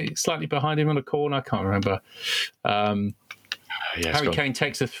it slightly behind him on a corner? I can't remember. Harry Kane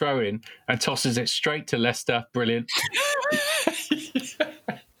takes a throw in and tosses it straight to Leicester. Brilliant.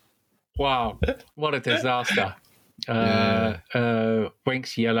 Wow, what a disaster.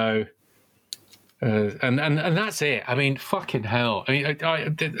 Winks yellow. And that's it. I mean, fucking hell. I mean,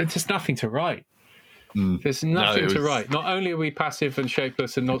 there's just nothing to write. There's nothing to write. Not only are we passive and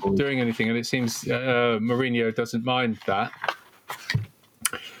shapeless and not doing anything, and it seems Mourinho doesn't mind that,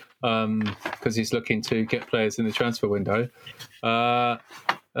 because he's looking to get players in the transfer window.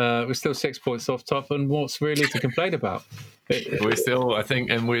 We're still 6 points off top, and what's really to complain about? We're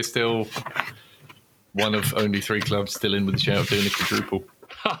still one of only 3 clubs still in with the shout of doing a quadruple.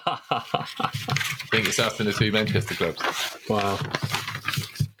 I think it's us and the 2 Manchester clubs.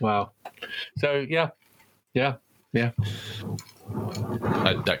 Wow. So yeah. That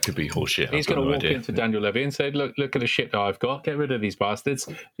could be horseshit. He's going to walk into Daniel Levy and say, "Look at the shit that I've got. Get rid of these bastards.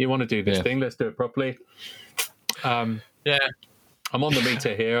 You want to do this thing? Let's do it properly." I'm on the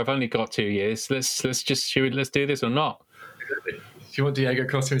meter here. I've only got 2 years. Let's do this or not. Do you want Diego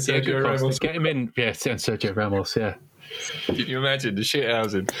Costa and Sergio Ramos? Get him in. Yes, and Sergio Ramos. Yeah. Can you imagine the shit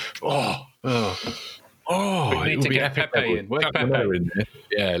housing? We need to get Pepe in. Where's Pepe?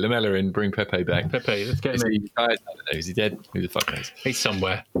 Lamella in. Bring Pepe back. Pepe, let's get him in. I don't know. Is he dead? Who the fuck knows? He's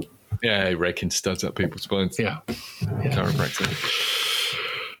somewhere. Yeah, raking studs up people's spines. Yeah. Chiropractor.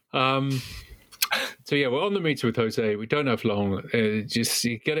 So we're on the meter with Jose. We don't have long. Just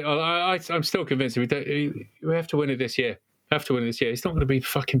get it. I'm still convinced we have to win it this year. He's not going to be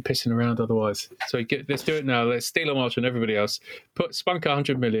fucking pissing around otherwise. So let's do it now. Let's steal a march on everybody else. Spunk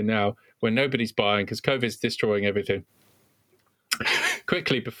 100 million now when nobody's buying, because COVID's destroying everything.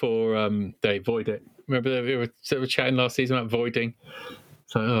 Quickly before they void it. Remember they were chatting last season about voiding.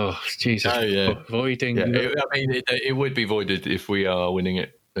 So, oh Jesus! Oh yeah, voiding. Yeah. It would be voided if we are winning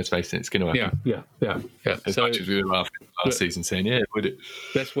it. Let's face it, it's going to happen. Yeah. As much as we were last season saying, would it?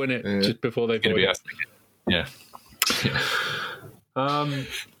 Let's win it just before they void it. Yeah.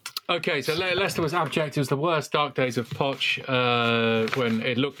 Okay, so Leicester was abject. It was the worst dark days of Poch, when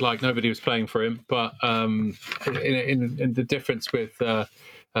it looked like nobody was playing for him. But in the difference with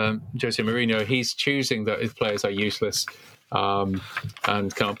Jose Mourinho, he's choosing that his players are useless and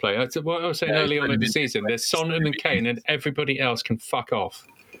can't play. That's what I was saying early on in the season. There's Son and Kane, and everybody else can fuck off.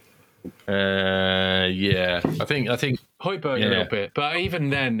 I think Højbjerg a little bit, but even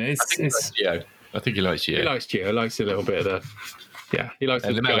then, I think he likes Gio. He likes Gio. He likes a little bit of the. Yeah, he likes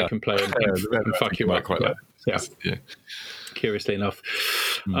the guy who can play and fuck you up. Quite yeah. Curiously enough.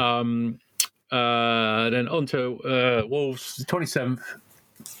 Then on to Wolves, 27th.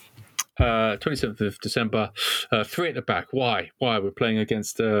 27th of December, 3 at the back. Why? We're playing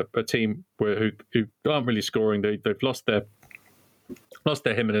against a team who aren't really scoring. They've lost their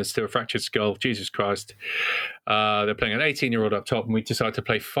Jimenez to a fractured skull. Jesus Christ. They're playing an 18-year-old up top, and we decided to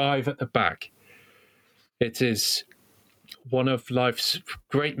play 5 at the back. It is one of life's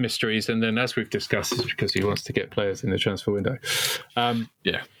great mysteries, and then, as we've discussed, it's because he wants to get players in the transfer window.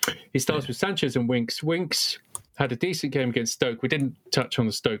 He starts with Sanchez and Winks. Winks had a decent game against Stoke. We didn't touch on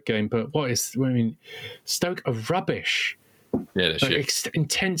the Stoke game, but Stoke are rubbish. Yeah, they're shit.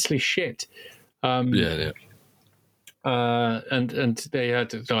 Intensely shit. And they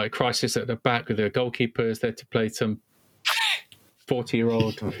had a crisis at the back with their goalkeepers. They had to play some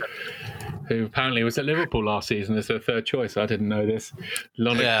 40-year-old who apparently was at Liverpool last season as their third choice. I didn't know this.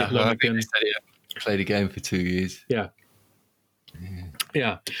 Lonergan. Played a game for 2 years. Yeah.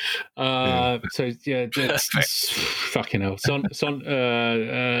 Yeah. So yeah, fucking hell.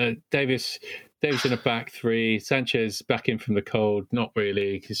 Davis in a back three. Sanchez back in from the cold. Not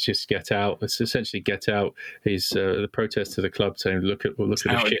really. It's just get out. It's essentially get out. He's the protest to the club saying, "Look at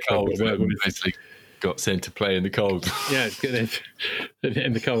the shit." Cold. Basically, got sent to play in the cold. Yeah, in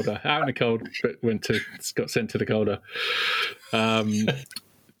the colder, out in the cold, but got sent to the colder.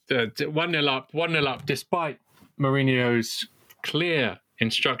 1-0 up, despite Mourinho's clear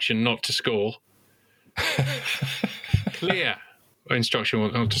instruction not to score. Clear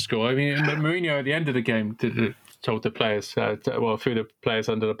instruction not to score. I mean, Mourinho at the end of the game told the players, threw the players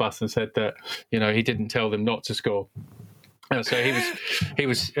under the bus and said that he didn't tell them not to score. So he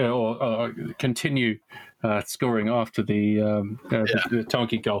was continue scoring after the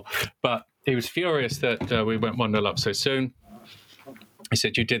Tonky goal, but he was furious that we went 1-0 up so soon. He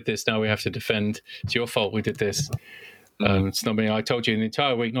said, "You did this. Now we have to defend. It's your fault. We did this. It's not me. I told you the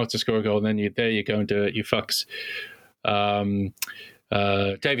entire week not to score a goal, and then you go and do it. You fucks."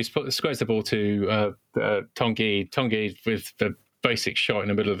 Davies squares the ball to Tongi with the basic shot in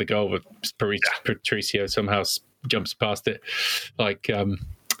the middle of the goal, but Patricio somehow jumps past it, like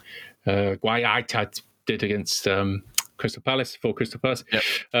Guayata did against Crystal Palace.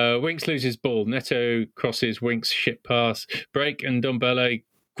 Yep. Winks loses ball. Neto crosses. Winks shit pass. Break and Ndombele.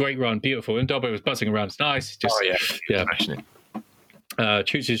 Great run, beautiful. And Ndombele was buzzing around. It's nice.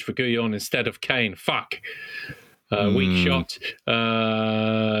 Chooses Reguilon instead of Kane. Fuck. Weak shot.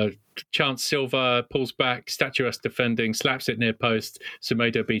 Chance Silva pulls back, statuesque defending, slaps it near post.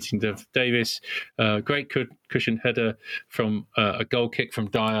 Semedo beating Davis. Great cushion header from a goal kick from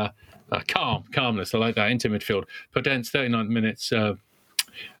Dyer. Calmness. I like that into midfield. Podence, 39 minutes.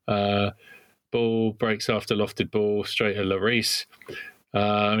 Ball breaks after lofted ball straight at Lloris.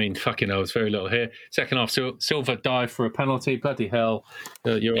 Fucking hell, there's very little here. Second half, Silva dive for a penalty. Bloody hell.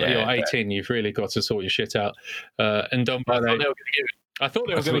 You're 18. You've really got to sort your shit out. And I thought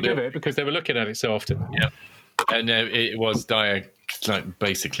they were going to give it because they were looking at it so often. Yeah. And it was Dyer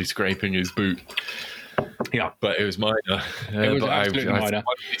basically scraping his boot. Yeah. But it was minor. It was absolutely minor.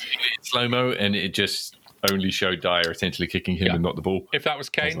 Slow-mo, and it just only showed Dyer essentially kicking him and not the ball. If that was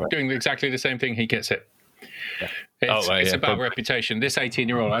Kane doing exactly the same thing, he gets it. Yeah. It's about reputation. This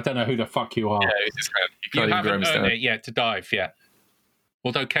 18-year-old, I don't know who the fuck you are. Yeah, you haven't earned it yet to dive yet.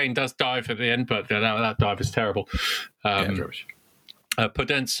 Although Kane does dive at the end, but that dive is terrible.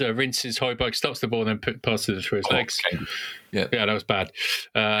 Podence rinses Højbjerg, stops the ball, and then passes it through his legs. Yeah, that was bad.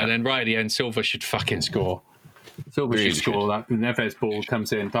 And then right at the end, Silva should fucking score. Silva should score that. Neves ball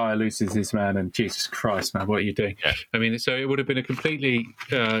comes in, Dyer loses his man, and Jesus Christ, man, what are you doing? Yeah. So it would have been it would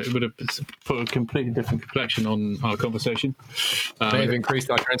have put a completely different complexion on our conversation. May have increased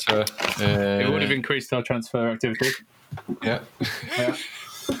our transfer. It would have increased our transfer activity. Yeah.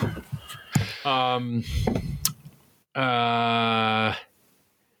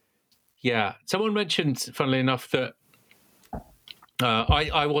 Someone mentioned, funnily enough, that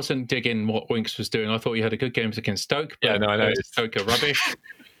I wasn't digging what Winks was doing. I thought he had a good game against Stoke. But I know. Stoke are rubbish.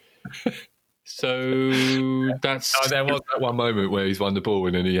 So that's... there was that one moment where he's won the ball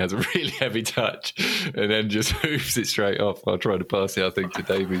and then he has a really heavy touch and then just hooves it straight off. I'll try to pass it, I think, to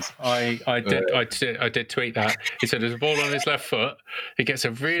Davies. I did tweet that. He said there's a ball on his left foot. He gets a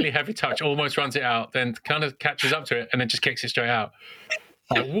really heavy touch, almost runs it out, then kind of catches up to it and then just kicks it straight out.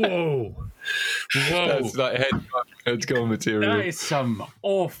 Whoa. That's like heads gone material. That is some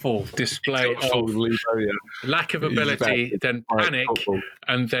awful display of lack of ability, then panic,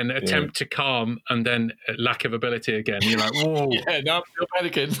 and then attempt to calm, and then lack of ability again. You're like, whoa. Yeah, now I'm still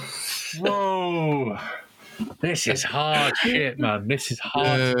panicking. Whoa. This is hard shit, man. This is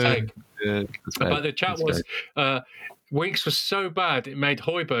hard to take. Yeah, but the chat was, Winks was so bad, it made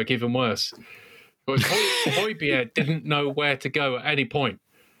Højbjerg even worse. But Højbjerg didn't know where to go at any point.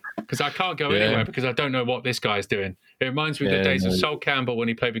 Because I can't go anywhere because I don't know what this guy's doing. It reminds me of the days of Sol Campbell when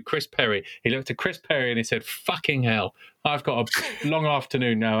he played with Chris Perry. He looked at Chris Perry and he said, fucking hell, I've got a long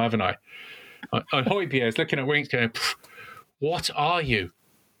afternoon now, haven't I? And Højbjerg is looking at Winks going, what are you?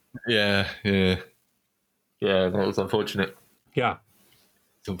 Yeah, that was unfortunate. Yeah.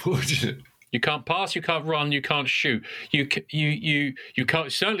 It's unfortunate. You can't pass, you can't run, you can't shoot. You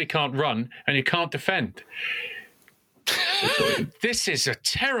certainly can't run, and you can't defend. This is a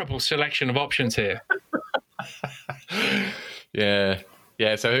terrible selection of options here. Yeah.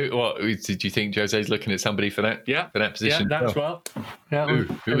 So, what did you think Jose's looking at somebody for that? Yeah, for that position. Yeah, that's well. Yeah, who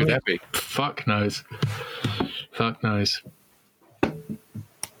would that be? Fuck knows. There's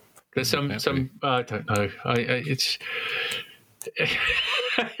some. I don't know. It's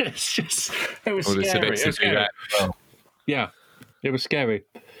just. It was scary. Yeah. It was scary.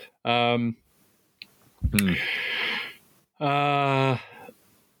 Yeah,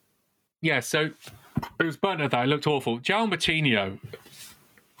 so it was burnt at that. It looked awful. João Moutinho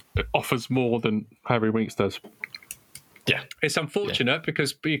offers more than Harry Winks does. Yeah, it's unfortunate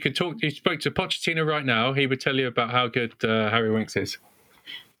because you could talk. You spoke to Pochettino right now. He would tell you about how good Harry Winks is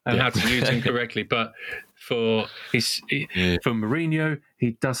and how to use him correctly. But for Mourinho,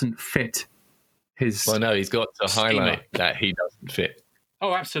 he doesn't fit his. Well, no, he's got to highlight that he doesn't fit.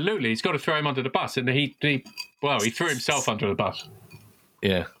 Oh, absolutely. He's got to throw him under the bus, and he threw himself under the bus.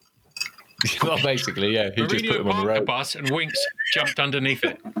 Yeah. Well, basically, yeah. He Mourinho just put him on the road. Bus, and Winks jumped underneath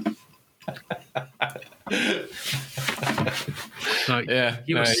it.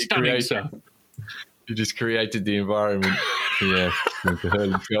 You were stunning, sir. You just created the environment. To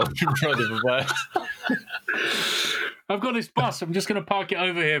hurl himself in front of a bus. I've got this bus. I'm just going to park it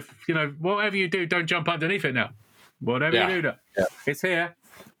over here. Whatever you do, don't jump underneath it now. Whatever you do, it's here.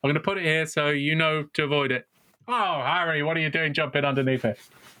 I'm going to put it here so you know to avoid it. Oh, Harry, what are you doing jumping underneath it?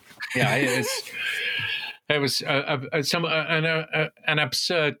 Yeah, it was an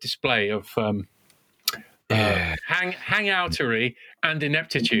absurd display of hangoutery and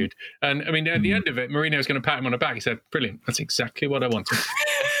ineptitude. And I mean, at the end of it, Mourinho's going to pat him on the back. He said, "Brilliant, that's exactly what I wanted."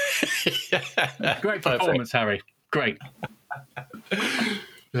 Great performance, Harry. Great.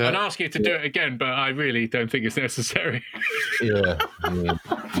 I'd ask you to do it again, but I really don't think it's necessary. Yeah.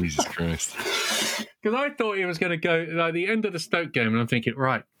 Jesus Christ. Because I thought he was going to go like the end of the Stoke game, and I'm thinking,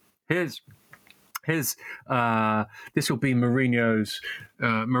 right, here's this will be Mourinho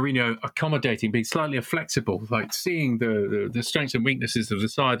accommodating, being slightly flexible, like seeing the strengths and weaknesses of the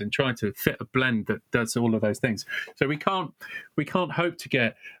side and trying to fit a blend that does all of those things. So we can't hope to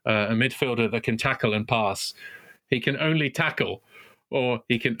get a midfielder that can tackle and pass. He can only tackle, or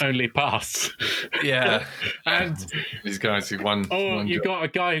he can only pass. Yeah. And these guys who won. Or you got a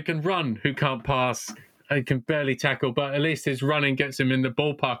guy who can run, who can't pass, and can barely tackle, but at least his running gets him in the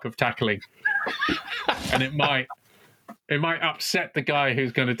ballpark of tackling. And it might upset the guy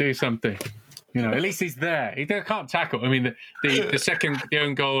who's going to do something. At least he's there. He can't tackle. I mean, the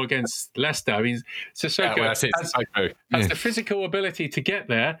own goal against Leicester. I mean, Sissoko has the physical ability to get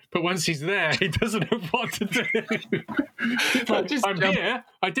there, but once he's there, he doesn't know what to do. I'm here.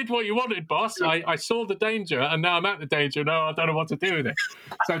 I did what you wanted, boss. I saw the danger, and now I'm at the danger. No, I don't know what to do with it.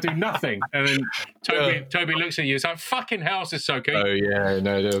 So I do nothing. And then Toby looks at you. It's like, fucking hell, Sissoko. Oh, yeah.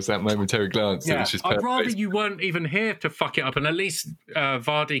 No, there was that momentary glance. Yeah. It was just I'd rather you weren't even here to fuck it up, and at least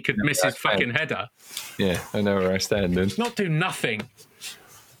Vardy could miss his fucking header. Yeah, I know where I stand then. Not do nothing.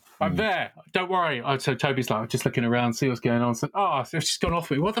 I'm there. Don't worry. So Toby's like, just looking around, see what's going on. So, it's just gone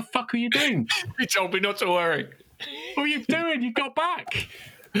off me. What the fuck are you doing? You told me not to worry. What are you doing? You got back.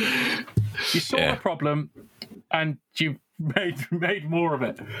 You saw the problem, and you made more of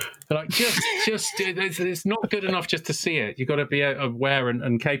it. Like just it's not good enough just to see it. You've got to be aware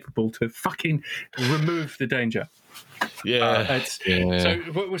and capable to fucking remove the danger. Yeah. So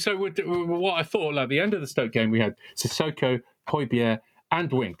what I thought, like, at the end of the Stoke game, we had Sissoko, Højbjerg,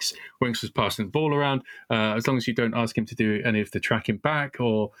 and Winks. Winks was passing the ball around. As long as you don't ask him to do any of the tracking back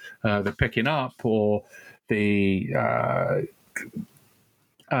or the picking up or the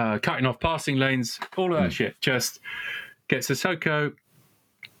cutting off passing lanes, all of that shit. Just get Sissoko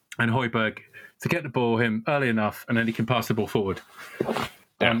and Højbjerg to get the ball him early enough, and then he can pass the ball forward.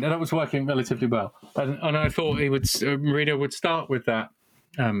 And that was working relatively well. And I thought Mourinho would start with that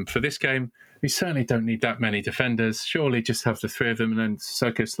for this game. We certainly don't need that many defenders. Surely just have the three of them, and then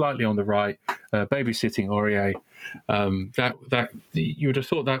Sissoko slightly on the right, babysitting Aurier. That you would have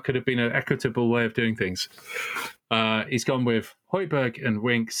thought that could have been an equitable way of doing things. He's gone with Højbjerg and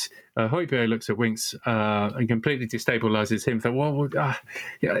Winks. Højbjerg looks at Winks and completely destabilises him.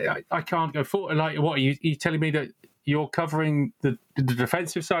 I can't go forward. Like, what are you telling me that you're covering the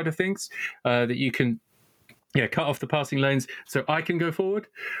defensive side of things, that you can cut off the passing lanes so I can go forward?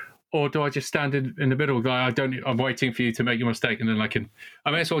 Or do I just stand in the middle? I'm waiting for you to make your mistake, and then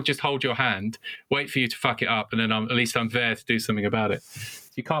I may as well just hold your hand, wait for you to fuck it up, and then at least I'm there to do something about it.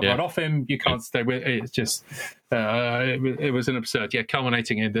 You can't run off him. You can't stay with it. It's just it was an absurd. Yeah,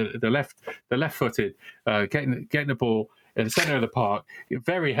 culminating in the left-footed, getting the ball in the centre of the park,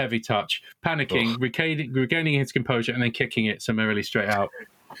 very heavy touch, panicking, regaining his composure, and then kicking it summarily straight out.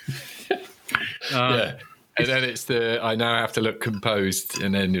 And then it's I now have to look composed,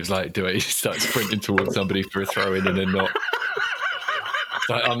 and then it was like, do I start sprinting towards somebody for a throw-in and then not?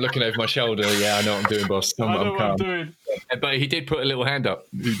 Like, I'm looking over my shoulder. Yeah, I know what I'm doing, boss. I'm calm. But he did put a little hand up.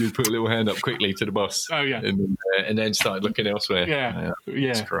 He did put a little hand up quickly to the boss. Oh, yeah. And then started looking elsewhere. Yeah.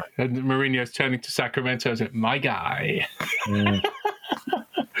 And Mourinho's turning to Sacramento and said, my guy.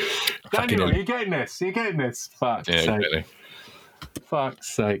 Daniel, you're getting this. Fuck's sake. Exactly.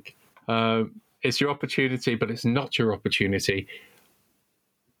 Fuck's sake. It's your opportunity, but it's not your opportunity.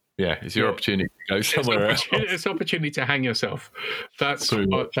 Yeah, it's your opportunity to go somewhere else. It's an opportunity to hang yourself. That's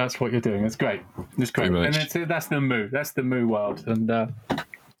what you're doing. It's great. And that's the Moo. That's the Moo world. And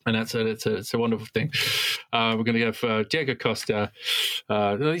it's a wonderful thing. We're going to have Diego Costa.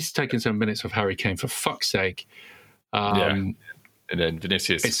 He's taking some minutes of Harry Kane, for fuck's sake. And then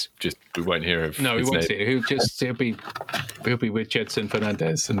Vinicius, we won't hear of. No, we won't see it. He'll be with Jedson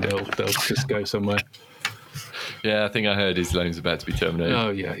Fernandez, and they'll just go somewhere. Yeah, I think I heard his loan's about to be terminated. Oh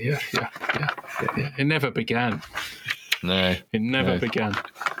yeah. It never began. No, it never began.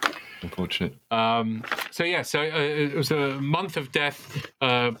 Unfortunate. So it was a month of death.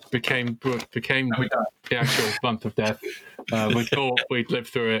 Became the actual month of death. We thought we'd live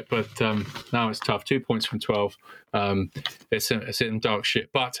through it, but now it's tough. 2 points from 12. It's in dark shit.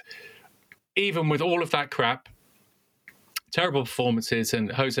 But even with all of that crap, terrible performances,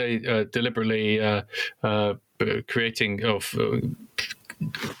 and Jose deliberately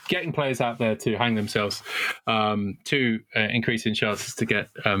getting players out there to hang themselves, to increasing chances to get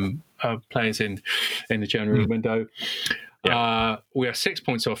players in the January window. We are 6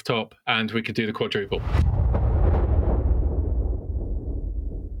 points off top, and we could do the quadruple.